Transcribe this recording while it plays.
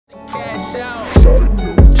out.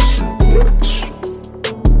 Sidenote, Suplex.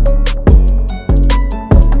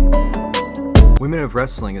 Women of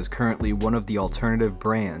Wrestling is currently one of the alternative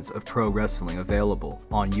brands of pro wrestling available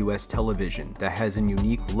on US television that has a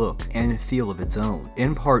unique look and feel of its own,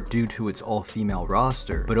 in part due to its all-female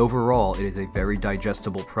roster, but overall it is a very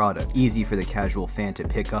digestible product, easy for the casual fan to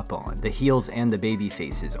pick up on. The heels and the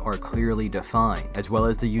babyfaces are clearly defined, as well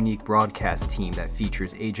as the unique broadcast team that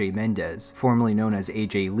features AJ Mendez, formerly known as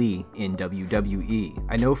AJ Lee, in WWE.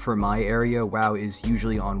 I know for my area, WoW is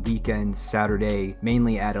usually on weekends, Saturday,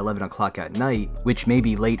 mainly at 11 o'clock at night, which may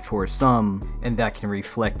be late for some, and that can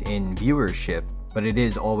reflect in viewership, but it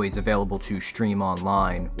is always available to stream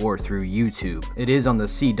online or through YouTube. It is on the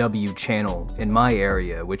CW channel in my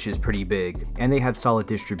area, which is pretty big, and they have solid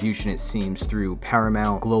distribution, it seems, through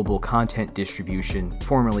Paramount Global Content Distribution,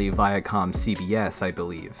 formerly Viacom CBS, I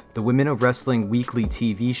believe. The Women of Wrestling weekly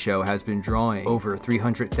TV show has been drawing over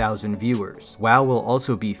 300,000 viewers. WoW will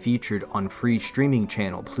also be featured on free streaming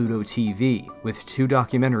channel Pluto TV, with 2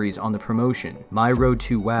 documentaries on the promotion, My Road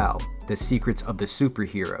to WoW, The Secrets of the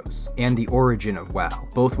Superheroes, and The Origin of WoW.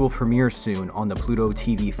 Both will premiere soon on the Pluto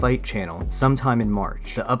TV Fight channel sometime in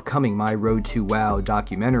March. The upcoming My Road to WoW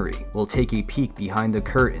documentary will take a peek behind the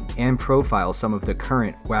curtain and profile some of the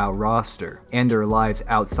current WoW roster and their lives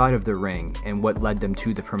outside of the ring and what led them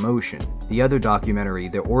to the promotion. The other documentary,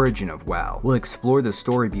 The Origin of WoW, will explore the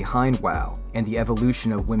story behind WoW and the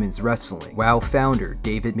evolution of women's wrestling. WoW founder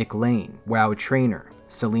David McLane, WoW trainer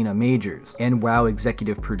Selena Majors, and WoW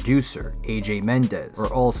executive producer AJ Mendez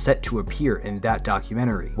are all set to appear in that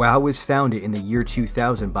documentary. WoW was founded in the year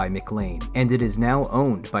 2000 by McLane, and it is now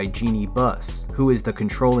owned by Jeannie Buss, who is the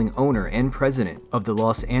controlling owner and president of the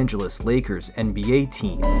Los Angeles Lakers NBA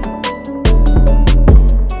team.